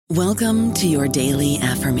Welcome to your daily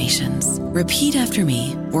affirmations. Repeat after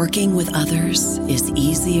me. Working with others is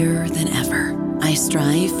easier than ever. I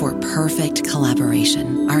strive for perfect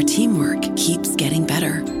collaboration. Our teamwork keeps getting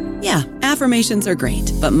better. Yeah, affirmations are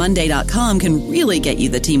great, but Monday.com can really get you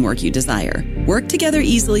the teamwork you desire. Work together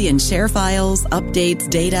easily and share files, updates,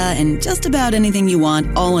 data, and just about anything you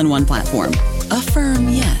want all in one platform. Affirm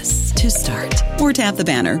yes to start, or tap the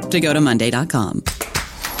banner to go to Monday.com.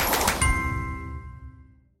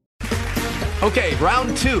 Okay,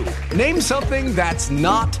 round two. Name something that's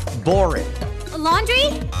not boring. A laundry?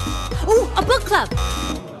 Ooh, a book club.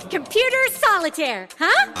 Computer solitaire,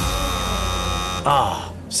 huh?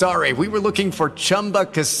 Ah, sorry, we were looking for Chumba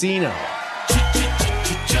Casino.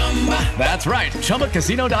 That's right,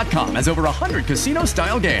 ChumbaCasino.com has over 100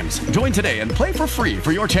 casino-style games. Join today and play for free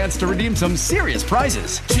for your chance to redeem some serious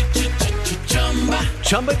prizes.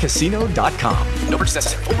 ChumbaCasino.com. No purchase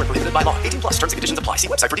necessary. Void where prohibited by law. 18+ terms and conditions apply. See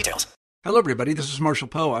website for details. Hello, everybody. This is Marshall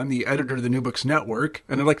Poe. I'm the editor of the New Books Network,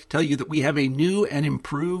 and I'd like to tell you that we have a new and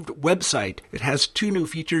improved website. It has two new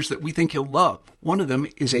features that we think you'll love. One of them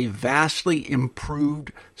is a vastly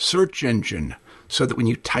improved search engine, so that when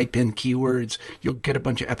you type in keywords, you'll get a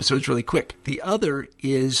bunch of episodes really quick. The other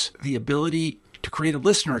is the ability to create a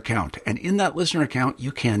listener account, and in that listener account,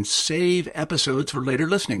 you can save episodes for later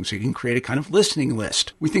listening, so you can create a kind of listening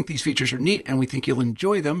list. We think these features are neat, and we think you'll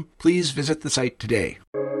enjoy them. Please visit the site today.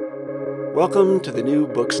 Welcome to the New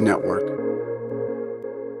Books Network.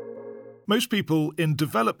 Most people in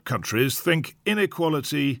developed countries think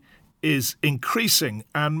inequality is increasing,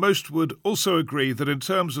 and most would also agree that in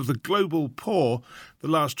terms of the global poor, the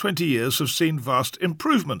last 20 years have seen vast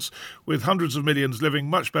improvements, with hundreds of millions living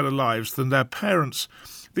much better lives than their parents.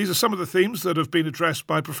 These are some of the themes that have been addressed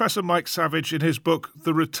by Professor Mike Savage in his book,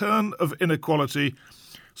 The Return of Inequality,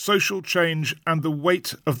 Social Change and the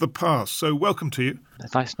Weight of the Past. So welcome to you.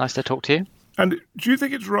 Nice to talk to you. And do you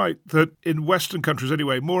think it's right that in Western countries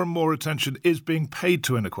anyway, more and more attention is being paid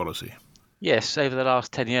to inequality? Yes, over the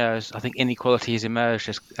last 10 years, I think inequality has emerged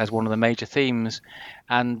as one of the major themes.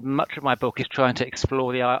 And much of my book is trying to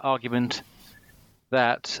explore the argument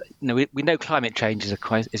that we know climate change is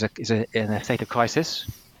in a state of crisis.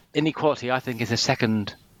 Inequality, I think, is the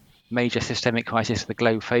second major systemic crisis the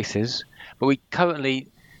globe faces. But we currently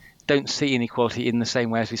don't see inequality in the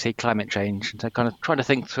same way as we see climate change. And so kind of trying to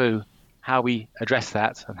think through how we address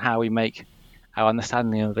that and how we make our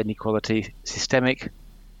understanding of inequality systemic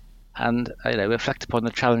and reflect upon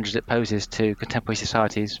the challenges it poses to contemporary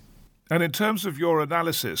societies. And in terms of your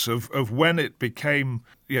analysis of when it became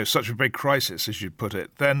such a big crisis, as you put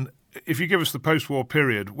it, then if you give us the post-war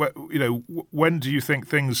period, when do you think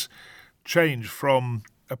things change from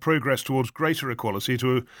a progress towards greater equality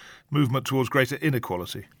to a movement towards greater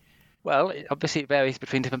inequality? Well, obviously it varies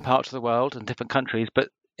between different parts of the world and different countries, but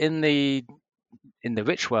in the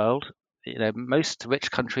rich world, most rich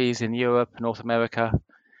countries in Europe, North America,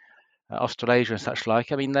 Australasia and such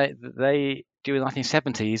like, I mean, they during the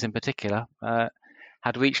 1970s in particular,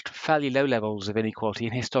 had reached fairly low levels of inequality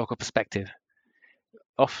in historical perspective,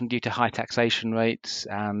 often due to high taxation rates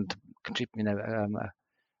and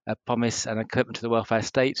a promise and a commitment to the welfare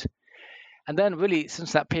state. And then really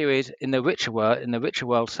since that period in the richer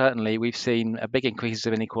world, certainly we've seen a big increases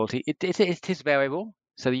of inequality. It is variable.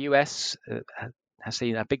 So the US has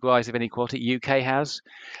seen a big rise of inequality. UK has,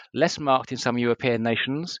 less marked in some European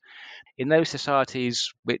nations. In those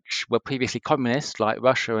societies which were previously communist, like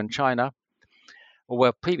Russia and China, or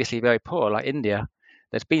were previously very poor, like India,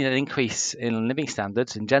 there's been an increase in living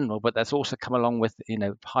standards in general, but that's also come along with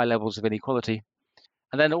high levels of inequality.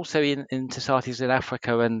 And then also in societies in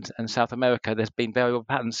Africa and South America, there's been variable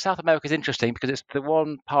patterns. South America is interesting because it's the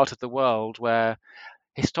one part of the world where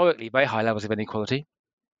historically very high levels of inequality,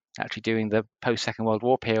 actually during the post-Second World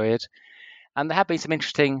War period. And there have been some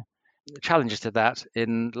interesting challenges to that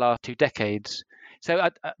in the last 2 decades. So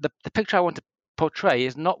the picture I want to portray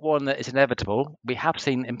is not one that is inevitable. We have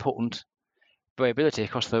seen important variability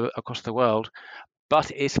across the world,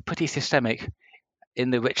 but it's pretty systemic in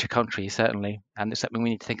the richer countries, certainly, and it's something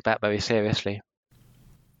we need to think about very seriously.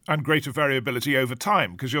 And greater variability over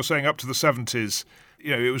time, because you're saying up to the 70s,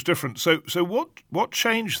 it was different. So what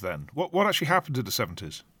changed then? What actually happened in the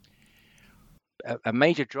 70s? A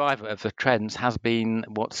major driver of the trends has been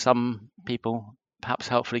what some people perhaps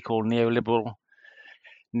helpfully call neoliberal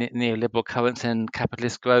currents in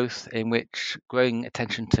capitalist growth, in which growing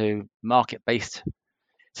attention to market-based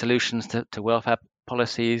solutions to welfare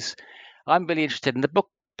policies. I'm really interested, and the book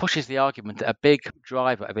pushes the argument that a big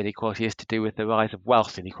driver of inequality is to do with the rise of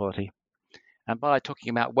wealth inequality. And by talking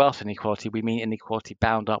about wealth inequality, we mean inequality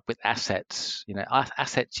bound up with assets,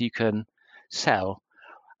 assets you can sell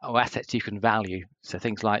or assets you can value. So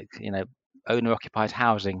things like, owner-occupied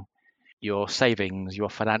housing, your savings, your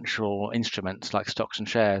financial instruments like stocks and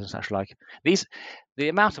shares and such like. The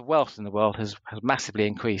amount of wealth in the world has massively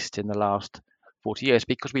increased in the last 40 years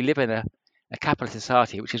because we live in a capitalist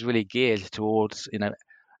society which is really geared towards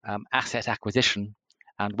asset acquisition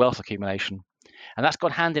and wealth accumulation. And that's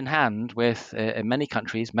gone hand in hand with, in many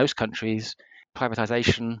countries, most countries,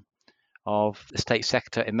 privatization of the state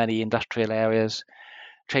sector in many industrial areas,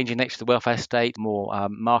 changing nature of the welfare state, more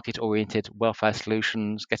market-oriented welfare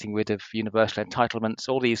solutions, getting rid of universal entitlements.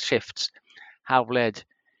 All these shifts have led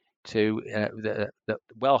to the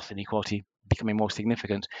wealth inequality becoming more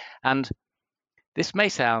significant. And this may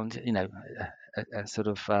sound, a sort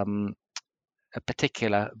of a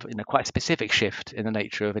particular, quite specific shift in the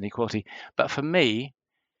nature of inequality. But for me,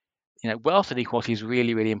 wealth inequality is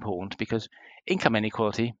really, really important because income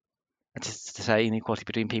inequality, that is to say inequality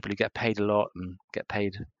between people who get paid a lot and get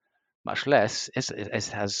paid much less,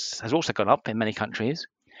 has also gone up in many countries.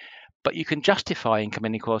 But you can justify income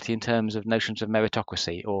inequality in terms of notions of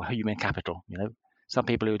meritocracy or human capital. Some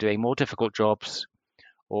people who are doing more difficult jobs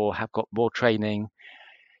or have got more training,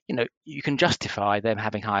 you can justify them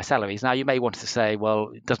having higher salaries. Now, you may want to say, well,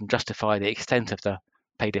 it doesn't justify the extent of the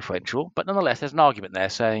pay differential, but nonetheless, there's an argument there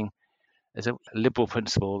saying there's a liberal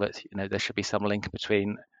principle that there should be some link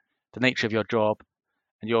between the nature of your job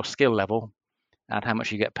and your skill level and how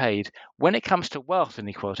much you get paid. When it comes to wealth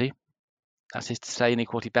inequality, that is to say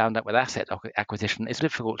inequality bound up with asset acquisition, it's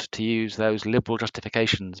difficult to use those liberal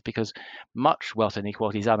justifications because much wealth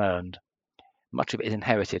inequality is unearned. Much of it is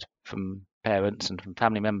inherited from parents and from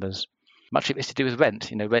family members. Much of it is to do with rent.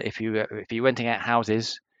 If you're renting out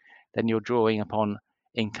houses, then you're drawing upon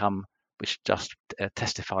income which just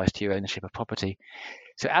testifies to your ownership of property.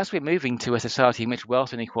 So as we're moving to a society in which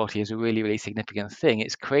wealth inequality is a really, really significant thing,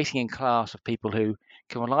 it's creating a class of people who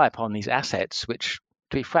can rely upon these assets, which,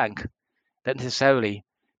 to be frank, don't necessarily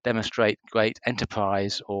demonstrate great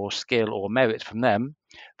enterprise or skill or merit from them,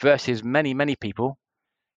 versus many, many people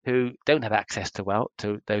who don't have access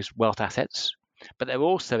to those wealth assets, but they're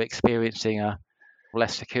also experiencing a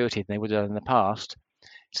less security than they would have done in the past.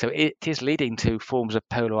 So it is leading to forms of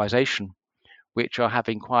polarization, which are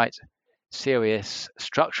having quite serious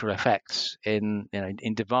structural effects in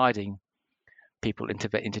dividing people into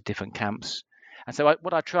different camps. And so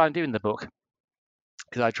what I try and do in the book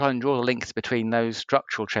is I try and draw the links between those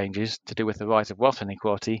structural changes to do with the rise of wealth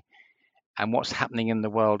inequality and what's happening in the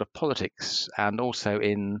world of politics and also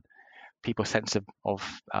in people's sense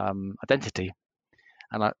of identity.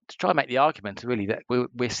 And I try and make the argument really that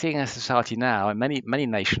we're seeing a society now in many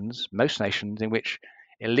nations, most nations, in which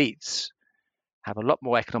elites have a lot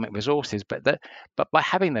more economic resources, but by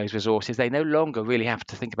having those resources, they no longer really have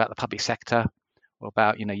to think about the public sector or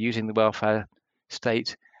about using the welfare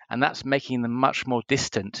state, and that's making them much more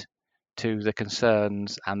distant to the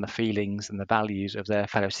concerns and the feelings and the values of their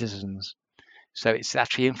fellow citizens. So it's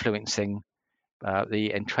actually influencing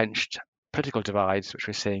the entrenched political divides which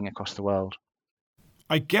we're seeing across the world.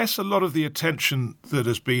 I guess a lot of the attention that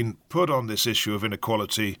has been put on this issue of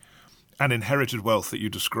inequality and inherited wealth that you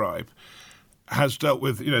describe has dealt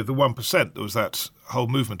with, the 1%. There was that whole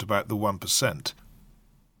movement about the 1%.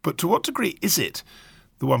 But to what degree is it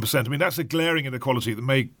the 1%? I mean, that's a glaring inequality that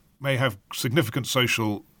may have significant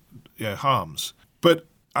social harms. But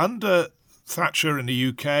under Thatcher in the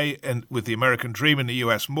UK and with the American dream in the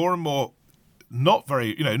US, more and more not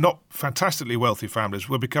fantastically wealthy families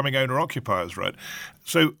were becoming owner-occupiers, right?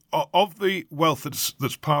 So of the wealth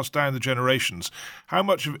that's passed down the generations, how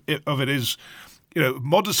much of it is,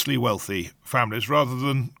 modestly wealthy families rather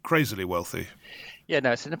than crazily wealthy? Yeah,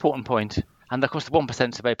 no, it's an important point. And of course, the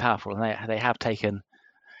 1% are very powerful, and they have taken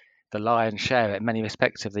the lion's share in many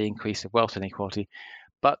respects of the increase of wealth inequality.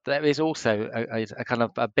 But there is also a kind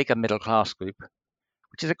of a bigger middle class group,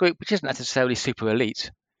 which is a group which isn't necessarily super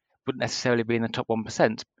elite, wouldn't necessarily be in the top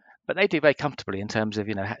 1%, but they do very comfortably in terms of,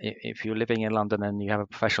 if you're living in London and you have a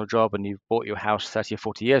professional job and you've bought your house 30 or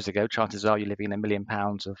 40 years ago, chances are you're living in £1 million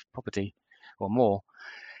of property or more.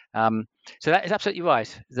 So that is absolutely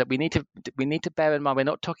right, that we need to bear in mind we're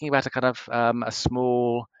not talking about a kind of a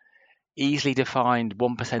small, easily defined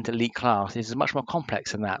 1% elite class. This is much more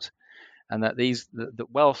complex than that, and that the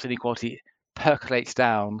wealth inequality percolates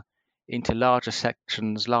down into larger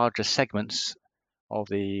sections, larger segments of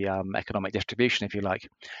the economic distribution, if you like.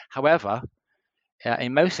 However,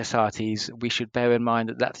 in most societies, we should bear in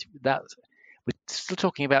mind that we're still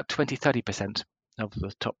talking about 20-30% of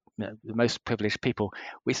the top, the most privileged people.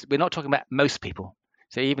 We're not talking about most people.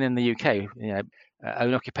 So even in the UK,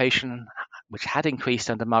 own occupation, which had increased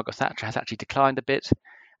under Margaret Thatcher, has actually declined a bit,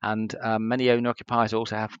 And many owner-occupiers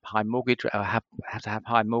also have high mortgage, have to have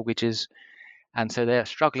high mortgages, and so they're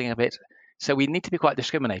struggling a bit. So we need to be quite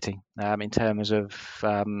discriminating in terms of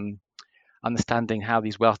understanding how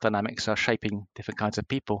these wealth dynamics are shaping different kinds of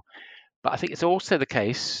people. But I think it's also the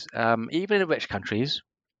case, even in the rich countries,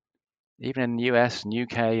 even in the US and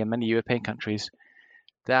UK and many European countries,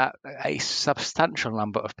 that a substantial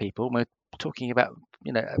number of people, we're talking about,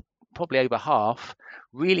 probably over half,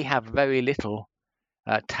 really have very little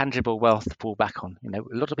tangible wealth to fall back on. A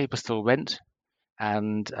lot of people still rent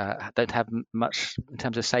and don't have much in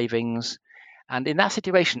terms of savings. And in that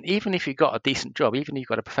situation, even if you've got a decent job, even if you've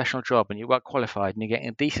got a professional job and you're well qualified and you're getting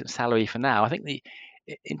a decent salary for now, I think the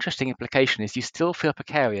interesting implication is you still feel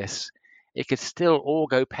precarious. It could still all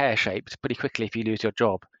go pear-shaped pretty quickly if you lose your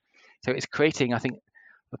job. So it's creating, I think,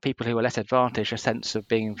 for people who are less advantaged, a sense of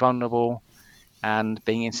being vulnerable and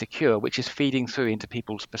being insecure, which is feeding through into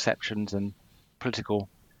people's perceptions and political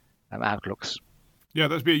outlooks. Yeah,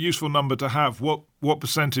 that'd be a useful number to have. What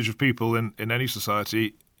percentage of people in any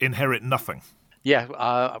society inherit nothing?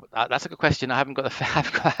 Yeah, that's a good question. I haven't got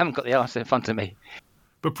the answer in front of me.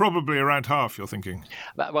 But probably around half, you're thinking?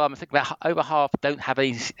 Well, I'm thinking about over half don't have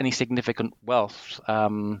any significant wealth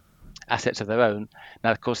assets of their own.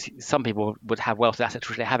 Now, of course, some people would have wealth assets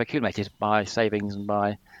which they have accumulated by savings and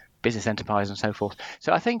by business enterprise and so forth.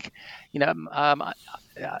 So I think,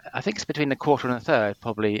 I think it's between a quarter and a third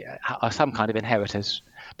probably are some kind of inheritors.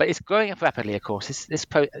 But it's growing up rapidly, of course. This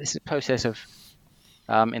process of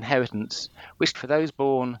inheritance, which for those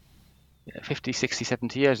born 50, 60,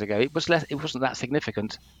 70 years ago, it wasn't that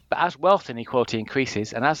significant. But as wealth inequality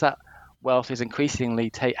increases, and as that wealth is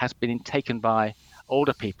increasingly has been taken by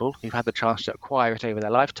older people who've had the chance to acquire it over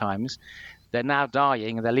their lifetimes, they're now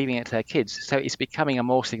dying and they're leaving it to their kids. So it's becoming a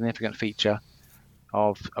more significant feature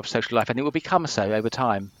of social life, and it will become so over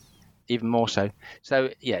time, even more so. So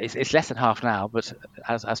yeah, it's less than half now, but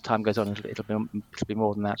as time goes on, it'll be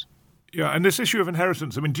more than that. Yeah, and this issue of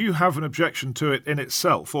inheritance, do you have an objection to it in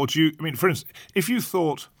itself? Or do you, for instance, if you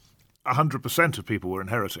thought 100% of people were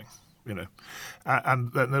inheriting,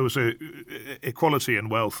 and then there was a equality in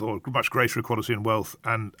wealth, or much greater equality in wealth,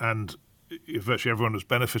 and virtually everyone was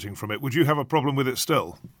benefiting from it, would you have a problem with it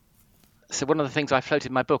still? So one of the things I float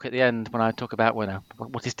in my book at the end when I talk about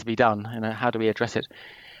what is to be done, how do we address it,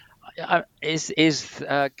 is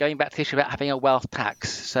going back to the issue about having a wealth tax.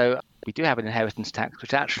 So we do have an inheritance tax,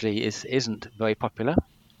 which actually isn't very popular.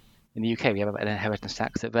 In the UK, we have an inheritance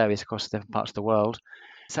tax that varies across different parts of the world.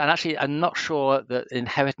 So, and actually, I'm not sure that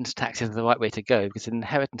inheritance tax is the right way to go, because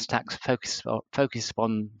inheritance tax focuses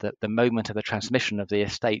on the moment of the transmission of the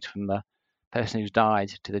estate from the person who's died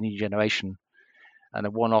to the new generation, and a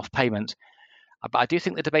one-off payment. But I do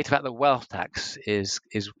think the debate about the wealth tax is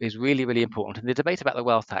really, really important. And the debate about the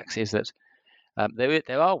wealth tax is that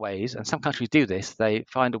there are ways, and some countries do this, they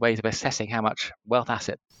find ways of assessing how much wealth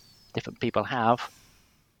asset different people have,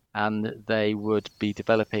 and they would be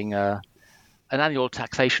developing an annual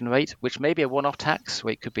taxation rate, which may be a one-off tax,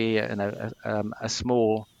 or it could be a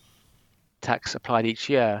small tax applied each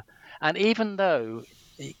year. And even though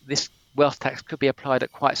this wealth tax could be applied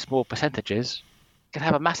at quite small percentages, it can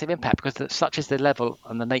have a massive impact because such is the level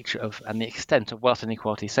and the nature of and the extent of wealth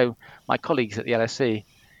inequality. So my colleagues at the LSE,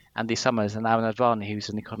 Andy Summers and Aaron Advani, who's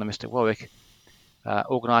an economist at Warwick,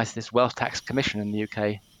 organised this wealth tax commission in the UK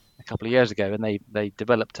a couple of years ago, and they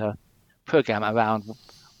developed a programme around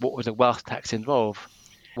what would a wealth tax involve.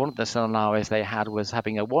 One of the scenarios they had was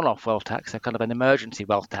having a one-off wealth tax, a kind of an emergency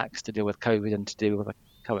wealth tax to deal with COVID and to deal with the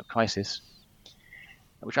current crisis,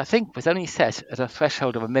 which I think was only set at a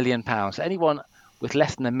threshold of £1 million. So anyone with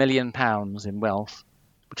less than £1 million in wealth,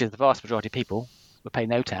 which is the vast majority of people, would pay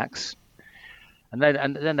no tax. And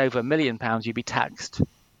then over £1 million, you'd be taxed.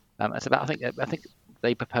 It's about I think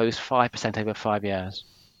they proposed 5% over 5 years.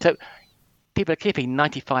 So people are keeping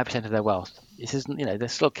 95% of their wealth. This isn't, they're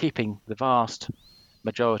still keeping the vast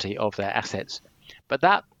majority of their assets. But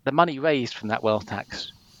the money raised from that wealth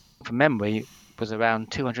tax, from memory, was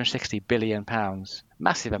around £260 billion,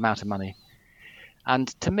 massive amount of money. And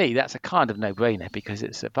to me, that's a kind of no-brainer because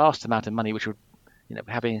it's a vast amount of money which would,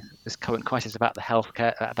 having this current crisis about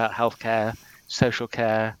healthcare, social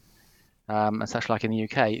care, and such like in the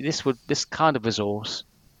UK, this kind of resource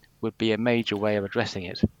would be a major way of addressing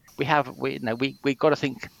it. We've got to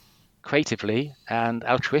think creatively and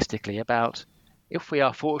altruistically about if we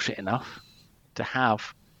are fortunate enough to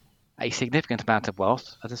have a significant amount of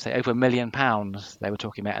wealth, as I say, over £1 million they were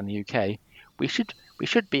talking about in the UK, we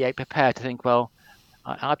should be prepared to think, well,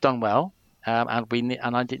 I've done well, and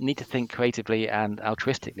I need to think creatively and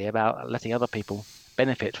altruistically about letting other people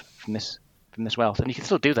benefit from this wealth. And you can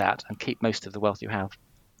still do that and keep most of the wealth you have.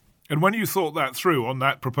 And when you thought that through on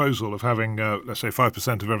that proposal of having, let's say,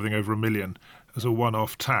 5% of everything over $1 million as a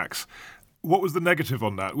one-off tax, what was the negative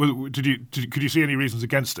on that? Could you see any reasons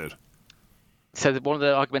against it? So one of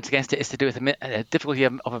the arguments against it is to do with the difficulty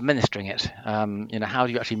of administering it. How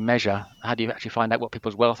do you actually measure? How do you actually find out what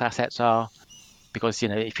people's wealth assets are? Because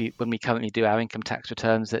when we currently do our income tax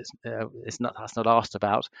returns, that's not asked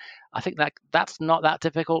about. I think that's not that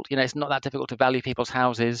difficult. It's not that difficult to value people's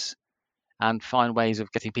houses and find ways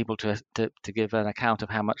of getting people to give an account of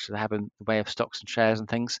how much they have in the way of stocks and shares and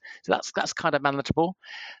things. So that's kind of manageable.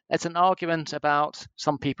 It's an argument about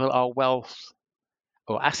some people are wealth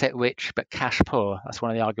or asset rich but cash poor. That's one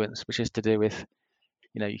of the arguments, which is to do with,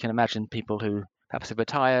 you can imagine people who perhaps have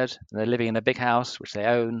retired and they're living in a big house which they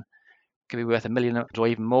own, could be worth $1 million or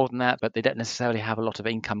even more than that, but they don't necessarily have a lot of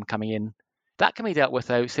income coming in. That can be dealt with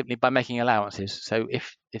though simply by making allowances. So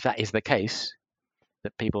if that is the case,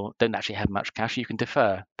 that people don't actually have much cash, you can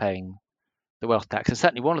defer paying the wealth tax. And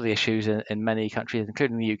certainly one of the issues in many countries,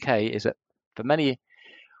 including the UK, is that for many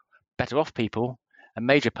better off people, a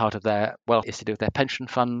major part of their wealth is to do with their pension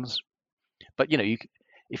funds. But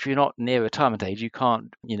if you're not near retirement age, you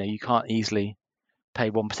can't easily pay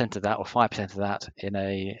 1% of that or 5% of that in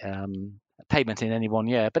a payment in any 1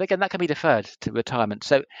 year. But again, that can be deferred to retirement.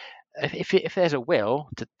 So if there's a will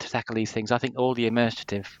to tackle these things, I think all the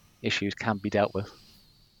administrative issues can be dealt with.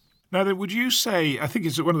 Now then, would you say, I think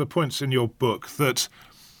it's one of the points in your book, that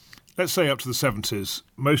let's say up to the 70s,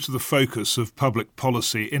 most of the focus of public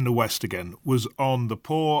policy in the West again was on the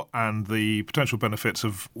poor and the potential benefits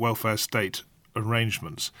of welfare state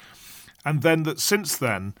arrangements. And then that since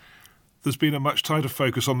then, there's been a much tighter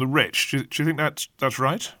focus on the rich. Do you think that's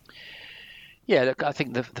right? Yeah, look, I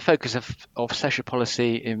think the focus of social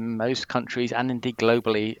policy in most countries and indeed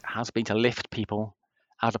globally has been to lift people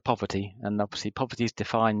out of poverty. And obviously poverty is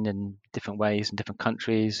defined in different ways in different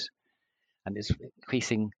countries, and it's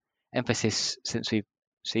increasing emphasis since we've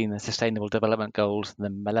seen the Sustainable Development Goals,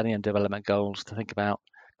 the Millennium Development Goals, to think about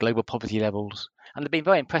global poverty levels. And they've been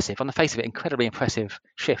very impressive, on the face of it, incredibly impressive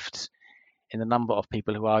shifts in the number of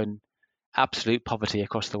people who are in absolute poverty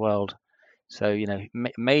across the world. So,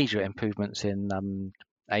 major improvements in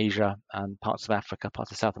Asia and parts of Africa,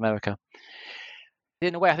 parts of South America.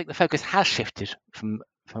 In a way, I think the focus has shifted from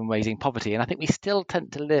raising poverty. And I think we still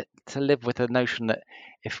tend to live with the notion that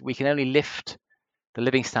if we can only lift the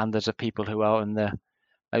living standards of people who are in the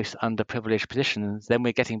most underprivileged positions, then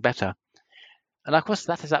we're getting better. And of course,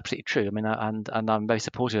 that is absolutely true. I mean, and I'm very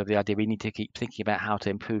supportive of the idea we need to keep thinking about how to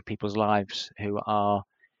improve people's lives who are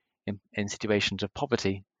in situations of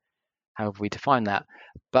poverty, however we define that.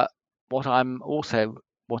 But what I'm also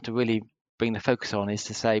want to really bring the focus on is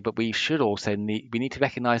to say, but we need to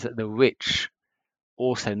recognize that the rich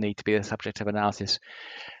also need to be the subject of analysis.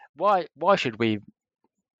 Why should we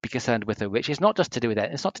be concerned with the rich? It's not just to do with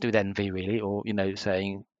that. It's not to do with envy, really, or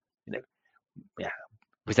saying,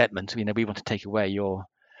 resentment. We want to take away your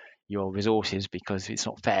resources because it's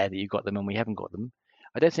not fair that you got them and we haven't got them.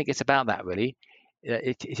 I don't think it's about that, really.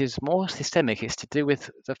 It is more systemic. It's to do with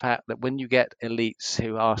the fact that when you get elites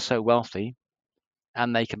who are so wealthy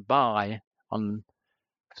and they can buy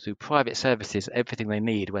through private services everything they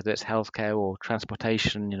need, whether it's healthcare or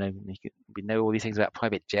transportation, we know all these things about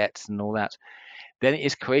private jets and all that, then it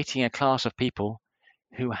is creating a class of people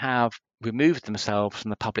who have removed themselves from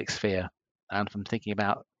the public sphere and from thinking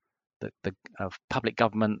about of public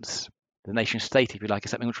governments, the nation state, if you like,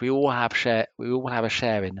 is something which we all have a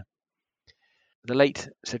share in. The late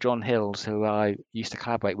Sir John Hills, who I used to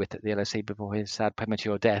collaborate with at the LSE before his sad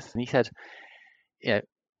premature death, and he said,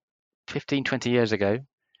 15, 20 years ago,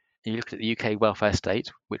 you looked at the UK welfare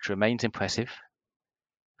state, which remains impressive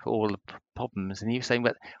for all the problems, and he was saying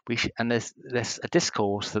that and there's a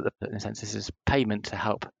discourse that in a sense this is payment to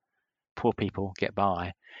help poor people get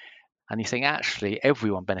by. And he's saying actually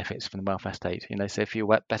everyone benefits from the welfare state. So if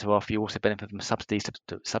you're better off, you also benefit from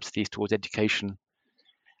subsidies towards education.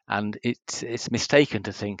 And it's mistaken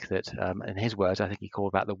to think that, in his words, I think he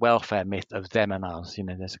called about the welfare myth of them and us.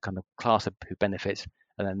 There's a kind of class who benefits,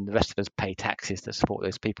 and then the rest of us pay taxes to support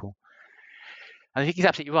those people. And I think he's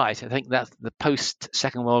absolutely right. I think that the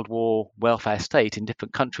post-Second World War welfare state in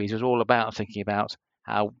different countries was all about thinking about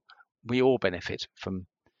how we all benefit from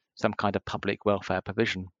some kind of public welfare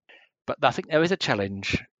provision. But I think there is a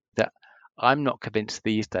challenge that I'm not convinced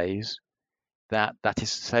these days that is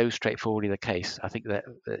so straightforwardly the case. I think that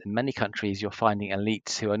in many countries you're finding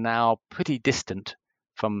elites who are now pretty distant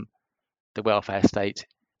from the welfare state.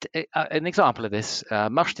 An example of this,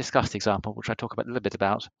 much discussed example, which I talk about a little bit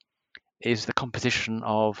about, is the composition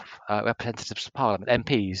of representatives of parliament,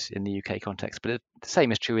 MPs in the UK context. But the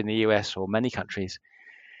same is true in the US or many countries.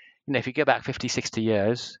 if you go back 50, 60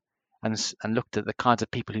 years and looked at the kinds of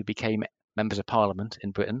people who became members of Parliament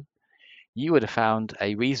in Britain, you would have found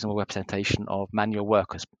a reasonable representation of manual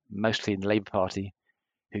workers, mostly in the Labour Party,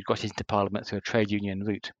 who got into Parliament through a trade union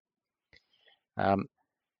route.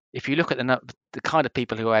 If you look at the kind of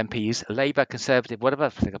people who are MPs, Labour, Conservative, whatever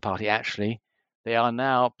political party, actually, they are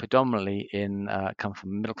now predominantly come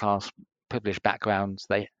from middle-class, privileged backgrounds.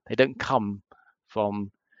 They don't come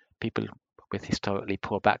from people with historically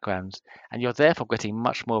poor backgrounds. And you're therefore getting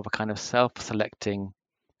much more of a kind of self-selecting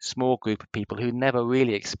small group of people who never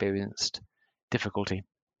really experienced difficulty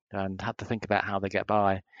and had to think about how they get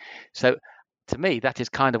by. So to me, that is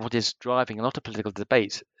kind of what is driving a lot of political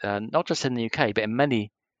debates, not just in the UK, but in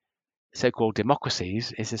many so-called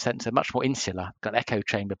democracies, is a sense of much more insular, kind of echo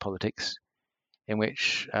chamber politics, in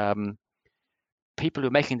which people who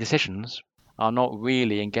are making decisions are not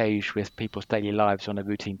really engaged with people's daily lives on a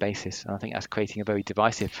routine basis. And I think that's creating a very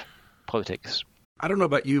divisive politics. I don't know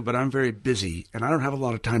about you, but I'm very busy and I don't have a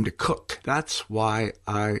lot of time to cook. That's why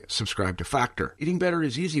I subscribe to Factor. Eating better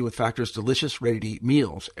is easy with Factor's delicious, ready-to-eat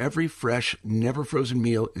meals. Every fresh, never frozen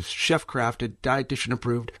meal is chef-crafted, dietitian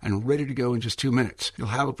approved, and ready to go in just 2 minutes. You'll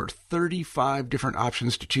have over 35 different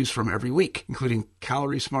options to choose from every week, including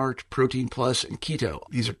Calorie Smart, Protein Plus, and Keto.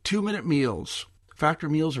 These are 2-minute meals. Factor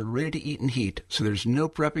meals are ready to eat and heat, so there's no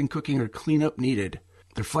prepping, cooking, or cleanup needed.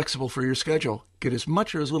 They're flexible for your schedule. Get as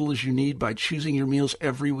much or as little as you need by choosing your meals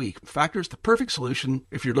every week. Factor's the perfect solution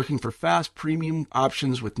if you're looking for fast, premium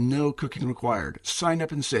options with no cooking required. Sign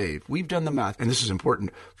up and save. We've done the math, and this is important.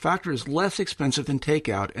 Factor is less expensive than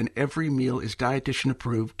takeout, and every meal is dietitian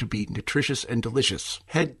approved to be nutritious and delicious.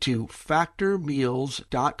 Head to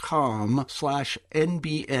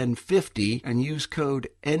factormeals.com/NBN50 and use code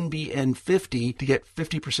NBN50 to get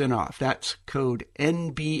 50% off. That's code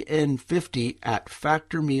NBN50 at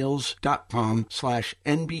factormeals.com/NBN50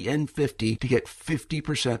 to get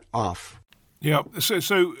 50% off. Yeah, so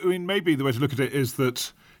I mean, maybe the way to look at it is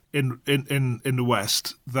that in the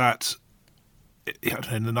West, that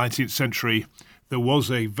in the 19th century, there was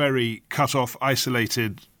a very cut-off,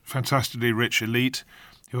 isolated, fantastically rich elite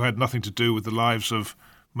who had nothing to do with the lives of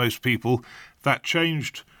most people. That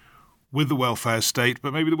changed with the welfare state,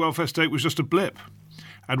 but maybe the welfare state was just a blip,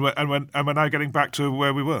 and we're now getting back to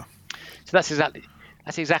where we were. So that's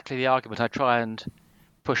exactly the argument I try and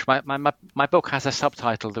push. My book has a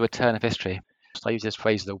subtitle, The Return of History. So I use this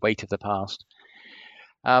phrase, the weight of the past.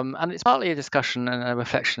 And it's partly a discussion and a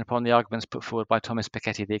reflection upon the arguments put forward by Thomas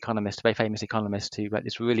Piketty, the economist, a very famous economist, who wrote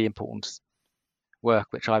this really important work,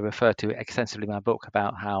 which I refer to extensively in my book,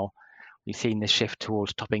 about how we've seen this shift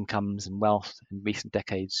towards top incomes and wealth in recent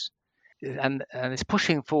decades. And it's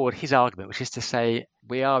pushing forward his argument, which is to say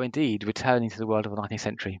we are indeed returning to the world of the 19th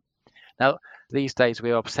century. Now, these days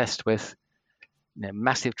we are obsessed with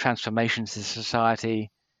massive transformations in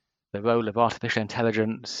society, the role of artificial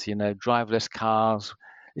intelligence, driverless cars.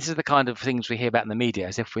 This is the kind of things we hear about in the media,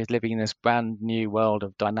 as if we're living in this brand new world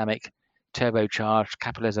of dynamic, turbocharged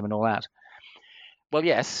capitalism and all that. Well,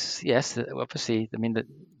 yes, obviously, I mean,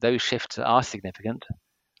 those shifts are significant.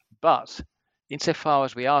 But insofar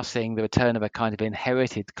as we are seeing the return of a kind of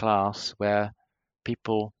inherited class where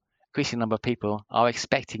increasing number of people are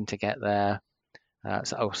expecting to get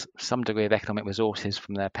some degree of economic resources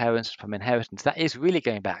from their parents, from inheritance, that is really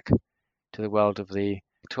going back to the world of the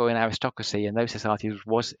Victorian aristocracy, and those societies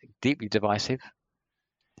was deeply divisive,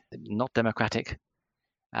 not democratic,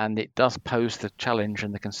 and it does pose the challenge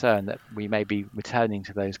and the concern that we may be returning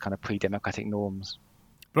to those kind of pre-democratic norms.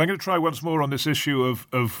 But I'm going to try once more on this issue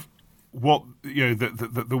of what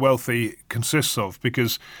the wealthy consists of,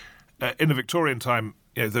 because in the Victorian time,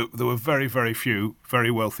 there were very, very few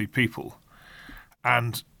very wealthy people,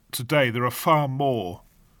 and today there are far more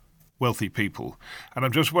wealthy people. And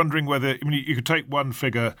I'm just wondering whether, you could take one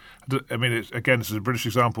figure. Again, this is a British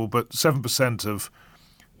example, but 7% of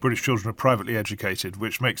British children are privately educated,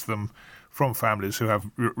 which makes them from families who have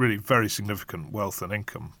really very significant wealth and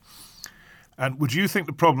income. And would you think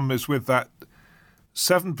the problem is with that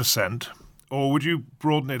 7%, or would you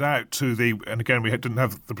broaden it out to and again, we didn't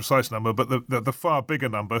have the precise number, but the far bigger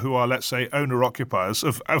number who are, let's say, owner-occupiers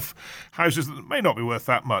of houses that may not be worth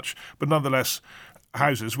that much, but nonetheless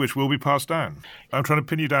houses which will be passed down? I'm trying to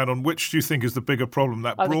pin you down on which do you think is the bigger problem,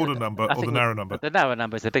 that broader number or the narrow number? The narrow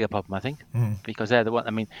number is the bigger problem, I think, because they're the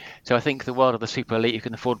one. So I think the world of the super elite who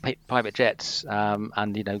can afford private jets, those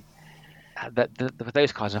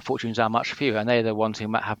kinds of fortunes are much fewer, and they're the ones who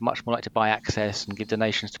have much more like to buy access and give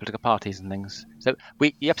donations to political parties and things. So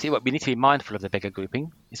we need to be mindful of the bigger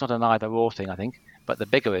grouping. It's not an either-or thing, I think, but the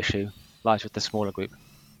bigger issue lies with the smaller group.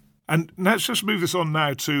 And let's just move this on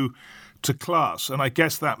now to to class, and I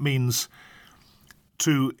guess that means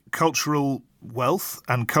to cultural wealth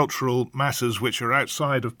and cultural matters which are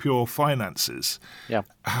outside of pure finances. Yeah.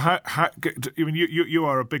 You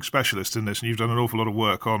are a big specialist in this, and you've done an awful lot of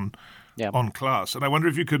work on class. And I wonder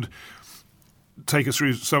if you could take us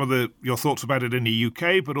through some of your thoughts about it in the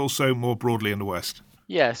UK, but also more broadly in the West.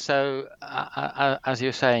 Yeah. So as you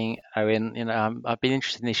were saying, Owen, I've been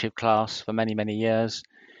interested in the issue of class for many, many years,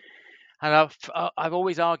 and I've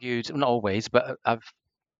always argued, not always, but I've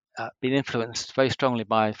been influenced very strongly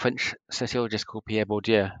by a French sociologist called Pierre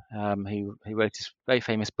Bourdieu, who wrote this very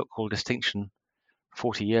famous book called Distinction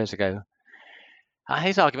 40 years ago.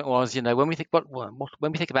 His argument was, when we think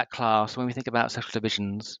when we think about class, when we think about social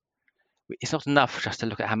divisions, it's not enough just to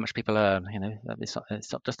look at how much people earn. It's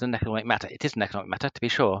not just an economic matter. It is an economic matter, to be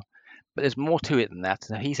sure, but there's more to it than that.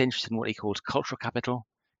 So he's interested in what he calls cultural capital,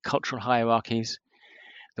 cultural hierarchies,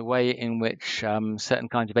 the way in which certain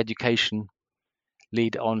kinds of education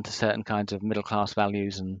lead on to certain kinds of middle class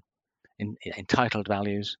values and entitled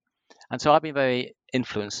values. And so I've been very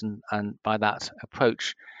influenced and by that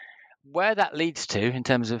approach. Where that leads to in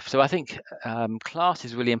terms of, so I think class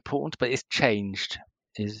is really important, but it's changed.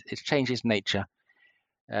 It's changed its nature.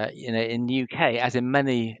 In the UK, as in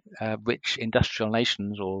many rich industrial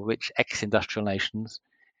nations or rich ex-industrial nations,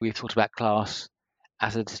 we've talked about class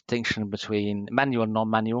as a distinction between manual and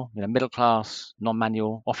non-manual, middle class,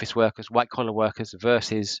 non-manual, office workers, white-collar workers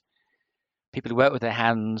versus people who work with their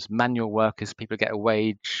hands, manual workers, people who get a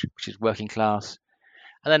wage, which is working class.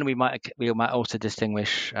 And then we might also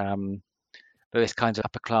distinguish various kinds of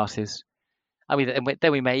upper classes.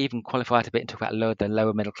 Then we may even qualify it a bit and talk about the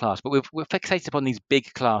lower middle class. But we're fixated upon these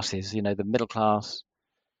big classes, the middle class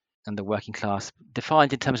and the working class,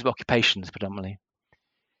 defined in terms of occupations predominantly.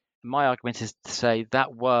 My argument is to say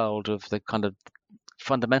that world of the kind of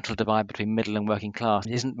fundamental divide between middle and working class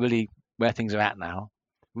isn't really where things are at now.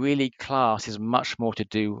 Really, class is much more to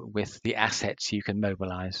do with the assets you can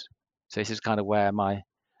mobilize. So this is kind of where my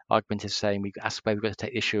argument is saying that's where we've got to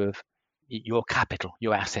take the issue of your capital,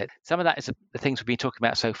 your asset. Some of that is the things we've been talking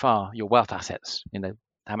about so far, your wealth assets,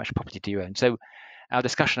 how much property do you own? So our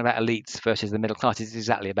discussion about elites versus the middle class is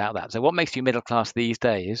exactly about that. So what makes you middle class these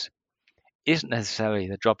days isn't necessarily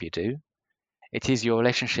the job you do. It is your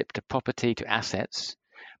relationship to property, to assets,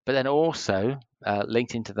 but then also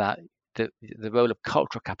linked into that, the role of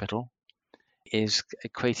cultural capital is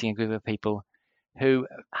creating a group of people who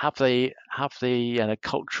have the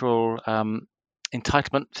cultural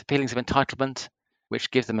entitlement, feelings of entitlement,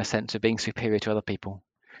 which give them a sense of being superior to other people.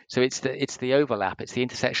 So it's the overlap, it's the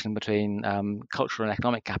intersection between cultural and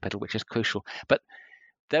economic capital, which is crucial. But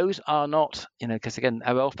those are not, because again,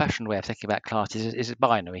 our old-fashioned way of thinking about class is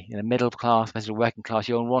binary. Middle class versus working class,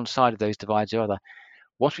 you're on one side of those divides or the other.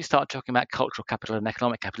 Once we start talking about cultural capital and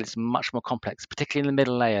economic capital, it's much more complex, particularly in the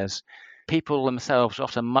middle layers. People themselves are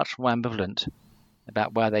often much more ambivalent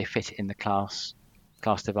about where they fit in the class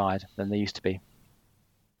divide than they used to be.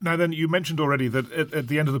 Now then, you mentioned already that at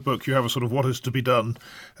the end of the book you have a sort of what is to be done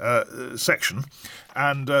section,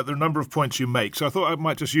 and there are a number of points you make. So I thought I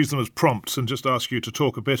might just use them as prompts and just ask you to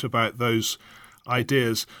talk a bit about those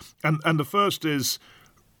ideas. And the first is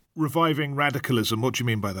reviving radicalism. What do you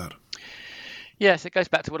mean by that? Yes, it goes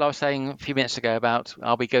back to what I was saying a few minutes ago about,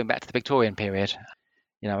 are we going back to the Victorian period?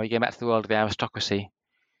 Are we going back to the world of the aristocracy?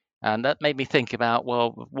 And that made me think about,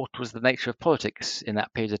 well, what was the nature of politics in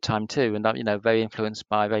that period of time too? And, very influenced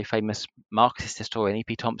by a very famous Marxist historian,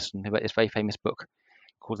 E.P. Thompson, who wrote this very famous book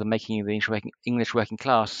called The Making of the English Working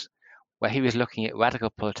Class, where he was looking at radical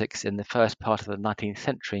politics in the first part of the 19th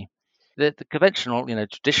century. The conventional,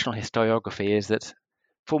 traditional historiography is that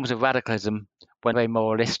forms of radicalism were very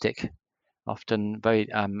moralistic, often very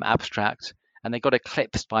abstract, and they got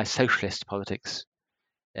eclipsed by socialist politics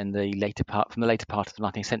from the later part of the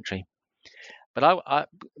 19th century. But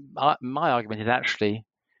my argument is actually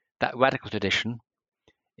that radical tradition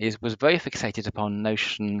was very fixated upon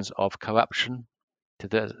notions of corruption.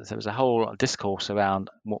 There was a whole discourse around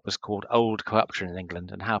what was called old corruption in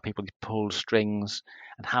England, and how people pulled strings,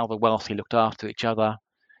 and how the wealthy looked after each other,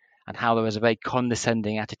 and how there was a very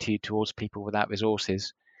condescending attitude towards people without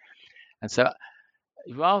resources. And so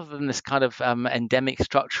rather than this kind of endemic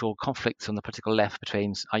structural conflicts on the political left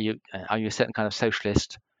between are you a certain kind of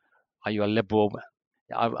socialist, are you a liberal,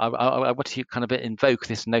 I want to kind of invoke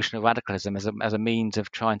this notion of radicalism as a means of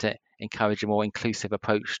trying to encourage a more inclusive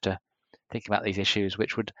approach to think about these issues,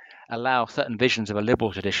 which would allow certain visions of a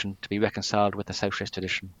liberal tradition to be reconciled with the socialist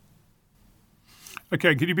tradition.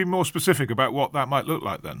 Okay, can you be more specific about what that might look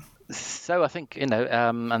like then? So I think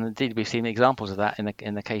and indeed we've seen examples of that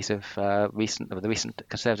in the case of the recent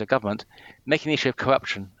Conservative government, making the issue of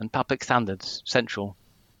corruption and public standards central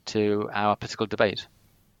to our political debate,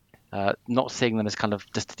 not seeing them as kind of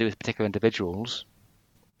just to do with particular individuals,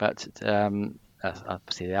 but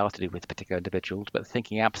obviously they are to do with particular individuals, but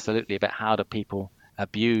thinking absolutely about how do people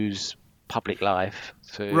abuse public life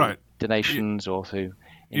through donations or through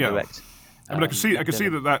indirect. I mean, I can see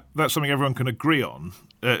that's something everyone can agree on.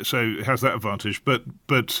 So it has that advantage. But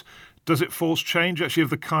does it force change actually of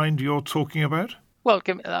the kind you're talking about? Well,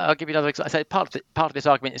 I'll give you another example. I say part of this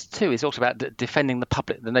argument is also about defending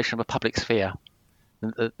the notion of a public sphere,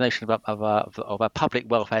 the notion of a public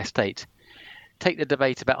welfare state. Take the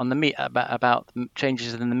debate about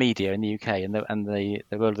changes in the media in the UK and the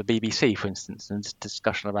role of the BBC, for instance, and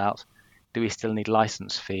discussion about do we still need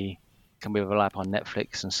licence fee? Can we rely upon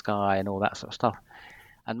Netflix and Sky and all that sort of stuff?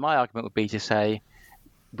 And my argument would be to say,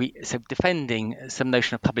 defending some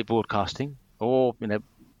notion of public broadcasting or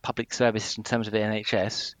public service in terms of the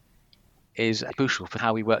NHS is crucial for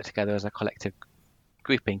how we work together as a collective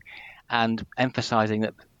grouping, and emphasising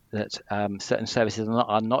that certain services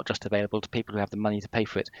are not just available to people who have the money to pay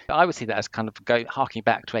for it. I would see that as kind of harking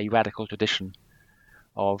back to a radical tradition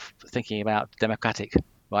of thinking about democratic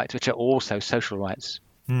rights, which are also social rights.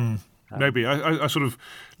 Maybe. I sort of,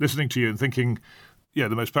 listening to you and thinking, the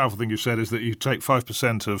most powerful thing you've said is that you take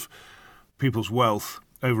 5% of people's wealth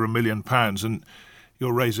over £1 million and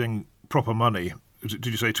you're raising proper money. Did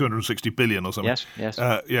you say 260 billion or something? Yes.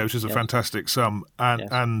 Which is a fantastic sum.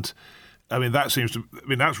 And I mean,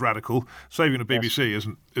 that's radical. Saving the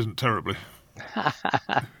BBC isn't terribly.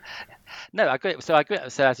 No, I agree. So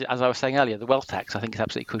as I was saying earlier, the wealth tax I think is an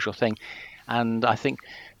absolutely crucial thing, and I think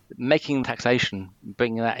making taxation,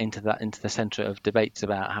 bringing that into the centre of debates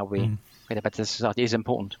about how we create a better society is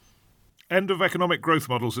important. End of economic growth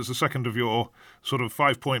models is the second of your sort of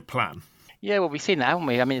 5-point plan. Yeah, well, we've seen that, haven't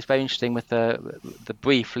we? I mean, it's very interesting with the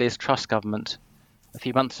brief Liz Truss government a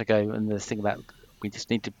few months ago, and this thing about we just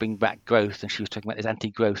need to bring back growth, and she was talking about this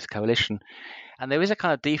anti-growth coalition, and there is a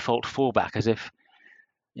kind of default fallback, as if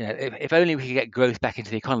if only we could get growth back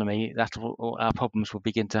into the economy, that all our problems will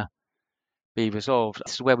begin to be resolved.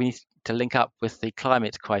 This is where we need to link up with the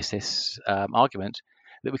climate crisis argument,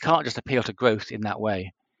 that we can't just appeal to growth in that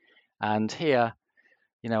way. And here,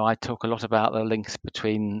 I talk a lot about the links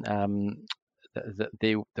between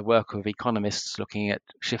the work of economists looking at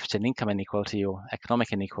shifts in income inequality or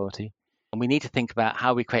economic inequality. And we need to think about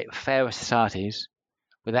how we create fairer societies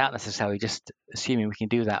without necessarily just assuming we can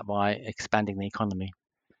do that by expanding the economy.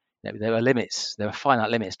 There are limits, there are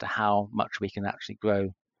finite limits to how much we can actually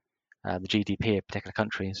grow the GDP of particular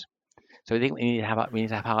countries. So I think we need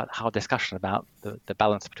to have a hard discussion about the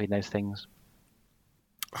balance between those things.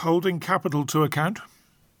 Holding capital to account?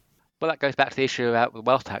 Well, that goes back to the issue about the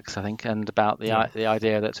wealth tax, I think, and about the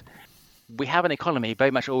idea that we have an economy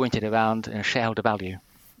very much oriented around shareholder value,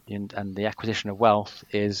 and the acquisition of wealth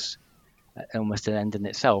is almost an end in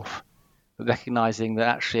itself. But recognising that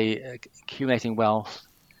actually accumulating wealth,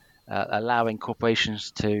 allowing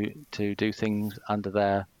corporations to do things under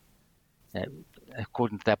their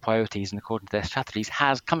according to their priorities and according to their strategies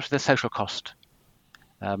comes with a social cost,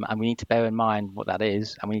 and we need to bear in mind what that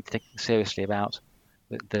is, and we need to think seriously about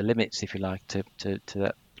the limits, if you like, to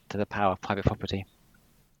the power of private property.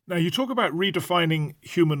 Now, you talk about redefining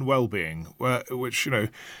human well-being, which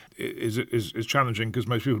is challenging because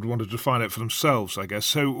most people would want to define it for themselves, I guess.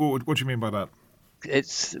 So, what do you mean by that?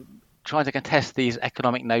 It's trying to contest these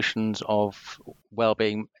economic notions of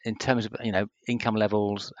well-being in terms of income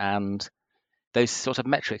levels and those sorts of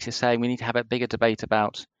metrics. Is saying we need to have a bigger debate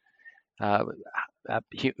about what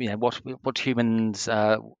humans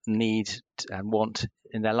need and want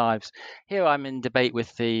in their lives. Here I'm in debate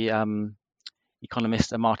with the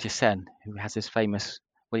economist Amartya Sen, who has this famous,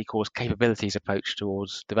 what he calls capabilities approach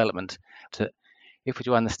towards development. If we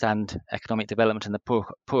do understand economic development in the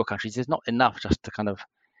poor countries, it's not enough just to kind of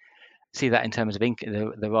see that in terms of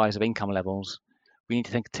the rise of income levels. We need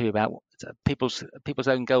to think too about people's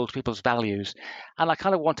own goals, people's values. And I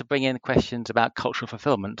kind of want to bring in questions about cultural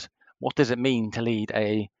fulfillment. What does it mean to lead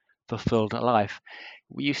a fulfilled life?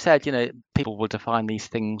 You said, people will define these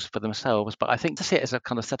things for themselves, but I think to see it as a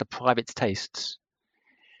kind of set of private tastes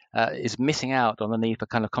is missing out on the need for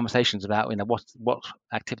kind of conversations about, what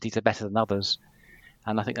activities are better than others.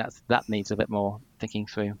 And I think that needs a bit more thinking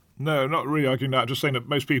through. No, not really arguing that. I'm just saying that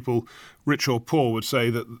most people, rich or poor, would say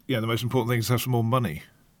that the most important thing is to have some more money.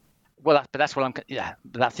 Well, that's what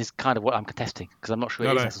that is kind of what I'm contesting, because I'm not sure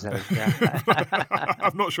it is necessary. Yeah.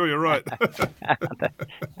 I'm not sure you're right.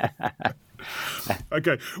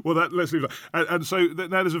 Okay, well, let's leave that. And so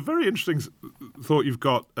now there's a very interesting thought you've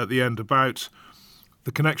got at the end about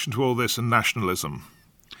the connection to all this and nationalism.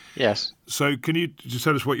 Yes. So can you just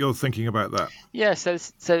tell us what you're thinking about that? Yeah, so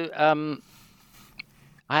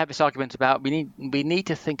I have this argument about we need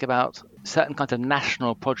to think about certain kinds of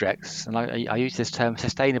national projects, and I use this term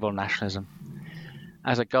sustainable nationalism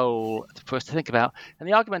as a goal for us to think about. And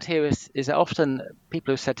the argument here is that often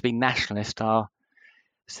people who are said to be nationalist are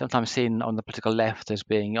sometimes seen on the political left as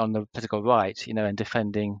being on the political right, and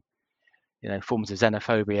defending, forms of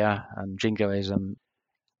xenophobia and jingoism.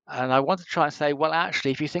 And I want to try and say, well,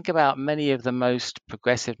 actually, if you think about many of the most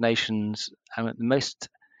progressive nations, and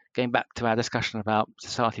going back to our discussion about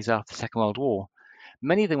societies after the Second World War,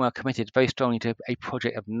 many of them were committed very strongly to a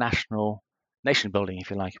project of nation building, if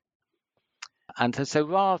you like. And so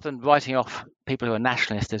rather than writing off people who are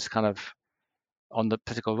nationalists as kind of on the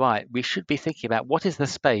political right, we should be thinking about what is the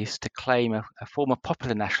space to claim a form of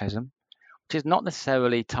popular nationalism, which is not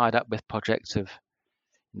necessarily tied up with projects of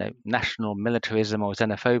national militarism or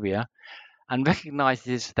xenophobia, and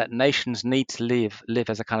recognizes that nations need to live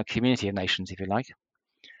as a kind of community of nations, if you like,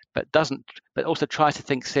 but also tries to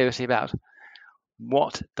think seriously about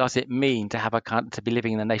what does it mean to be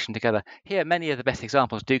living in a nation together. Here, many of the best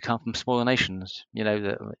examples do come from smaller nations.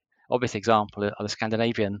 The obvious example are the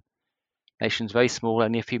Scandinavian nations, very small,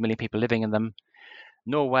 only a few million people living in them.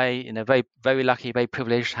 Norway, very, very lucky, very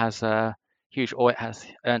privileged, has earned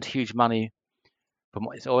huge money from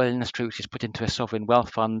its oil industry, which is put into a sovereign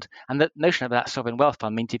wealth fund. And the notion of that sovereign wealth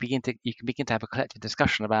fund means you can begin to have a collective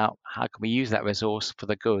discussion about how can we use that resource for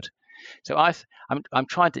the good. So I'm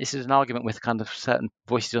trying to. This is an argument with kind of certain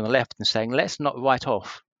voices on the left and saying, let's not write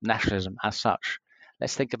off nationalism as such.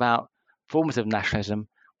 Let's think about forms of nationalism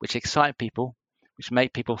which excite people, which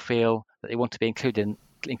make people feel that they want to be included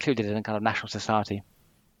in a kind of national society.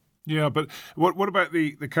 Yeah, but what about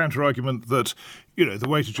the counter argument that the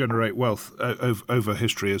way to generate wealth over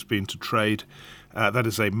history has been to trade? That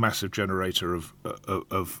is a massive generator of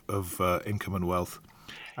income and wealth.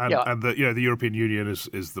 And the European Union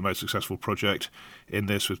is the most successful project in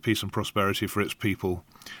this, with peace and prosperity for its people,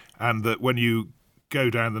 and that when you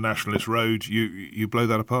go down the nationalist road, you blow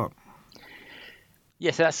that apart.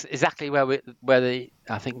 Yes, that's exactly where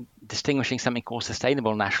I think distinguishing something called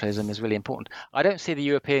sustainable nationalism is really important. I don't see the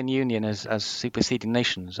European Union as superseding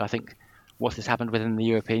nations. I think what has happened within the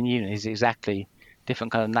European Union is exactly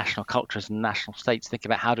different kind of national cultures and national states thinking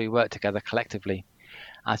about how do we work together collectively.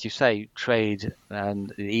 As you say, trade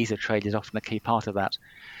and the ease of trade is often a key part of that.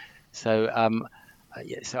 So,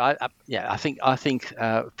 I think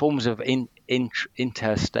forms of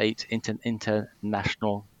interstate,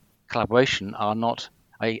 international collaboration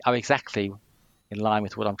are exactly in line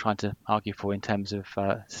with what I'm trying to argue for in terms of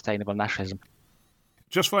sustainable nationalism.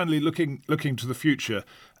 Just finally, looking to the future,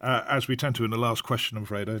 as we tend to in the last question, I'm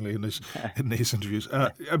afraid, only in these interviews.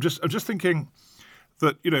 I'm just thinking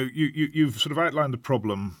that you've sort of outlined the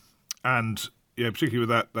problem, and particularly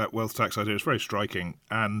with that wealth tax idea, it's very striking.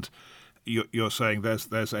 And you're saying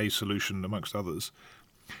there's a solution amongst others,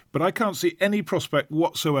 but I can't see any prospect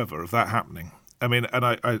whatsoever of that happening. I mean, and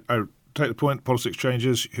I take the point. Politics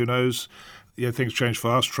changes. Who knows? Things change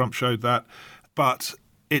fast. Trump showed that, but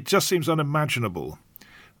it just seems unimaginable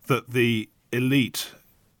that the elite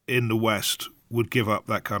in the West would give up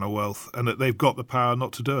that kind of wealth, and that they've got the power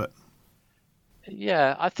not to do it.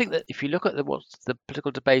 Yeah, I think that if you look at what's the political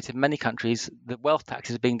debate in many countries, the wealth tax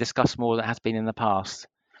is being discussed more than it has been in the past.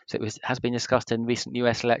 So it has been discussed in recent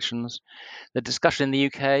US elections. The discussion in the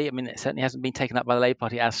UK, it certainly hasn't been taken up by the Labour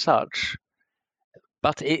Party as such,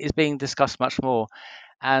 but it is being discussed much more.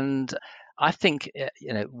 And I think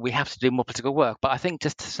we have to do more political work. But I think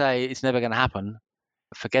just to say it's never going to happen,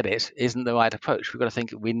 forget it, isn't the right approach. We've got to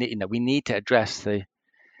think we need to address the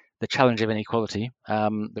challenge of inequality.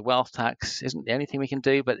 The wealth tax isn't the only thing we can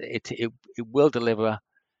do, but it will deliver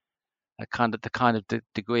the kind of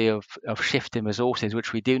degree of shift in resources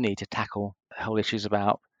which we do need to tackle the whole issues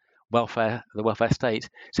about welfare, the welfare state.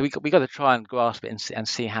 So we got to try and grasp it and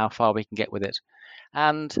see how far we can get with it.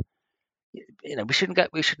 And we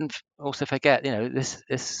shouldn't also forget,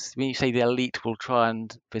 this when you say the elite will try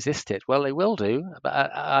and resist it, well, they will do, but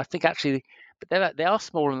I think actually, but they are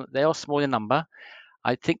small in number.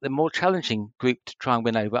 I think the more challenging group to try and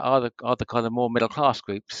win over are the kind of more middle class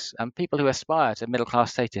groups and people who aspire to middle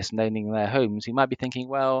class status and owning their homes. You might be thinking,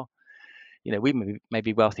 well, we may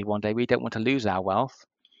be wealthy one day. We don't want to lose our wealth.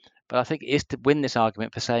 But I think it is to win this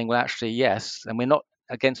argument for saying, well, actually, yes, and we're not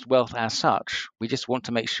against wealth as such. We just want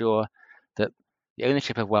to make sure that the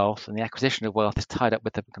ownership of wealth and the acquisition of wealth is tied up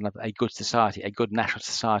with a good society, a good national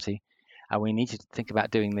society. And we need to think about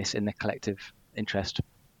doing this in the collective interest.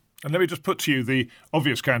 And let me just put to you the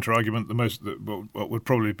obvious counter-argument, what would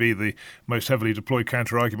probably be the most heavily deployed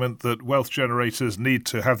counter-argument, that wealth generators need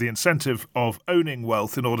to have the incentive of owning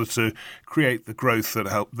wealth in order to create the growth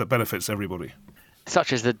that benefits everybody.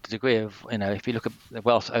 Such is the degree of, if you look at the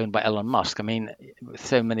wealth owned by Elon Musk, I mean, with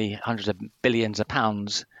so many hundreds of billions of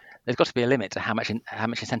pounds, there's got to be a limit to how much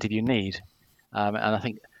incentive you need. And I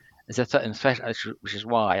think there's a certain threshold, which is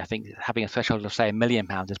why I think having a threshold of, say, £1 million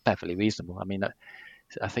is perfectly reasonable. I mean,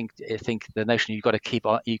 I think the notion you've got to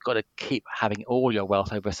keep having all your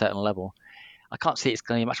wealth over a certain level. I can't see it's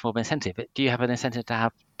going to be much more of an incentive. Do you have an incentive to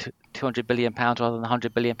have £200 billion rather than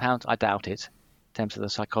 £100 billion? I doubt it, in terms of the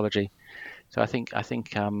psychology. So I think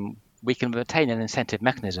we can retain an incentive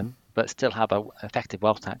mechanism, but still have an effective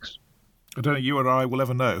wealth tax. I don't think you or I will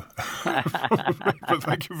ever know. But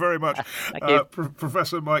thank you very much. Thank you.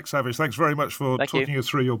 Professor Mike Savage, thanks very much for talking us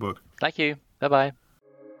through your book. Thank you. Bye-bye.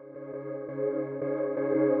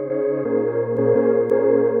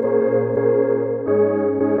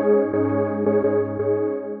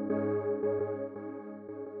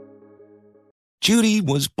 Judy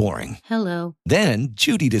was boring. Hello. Then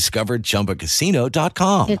Judy discovered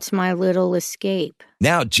ChumbaCasino.com. It's my little escape.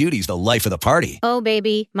 Now Judy's the life of the party. Oh,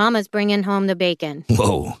 baby, mama's bringing home the bacon.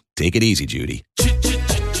 Whoa, take it easy, Judy.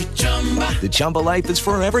 The Chumba life is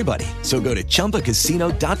for everybody. So go to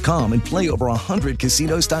ChumbaCasino.com and play over 100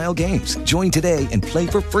 casino-style games. Join today and play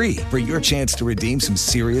for free for your chance to redeem some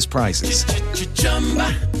serious prizes.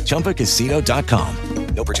 ChumbaCasino.com.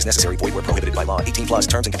 No purchase necessary. Void where prohibited by law. 18+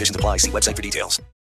 terms and conditions apply. See website for details.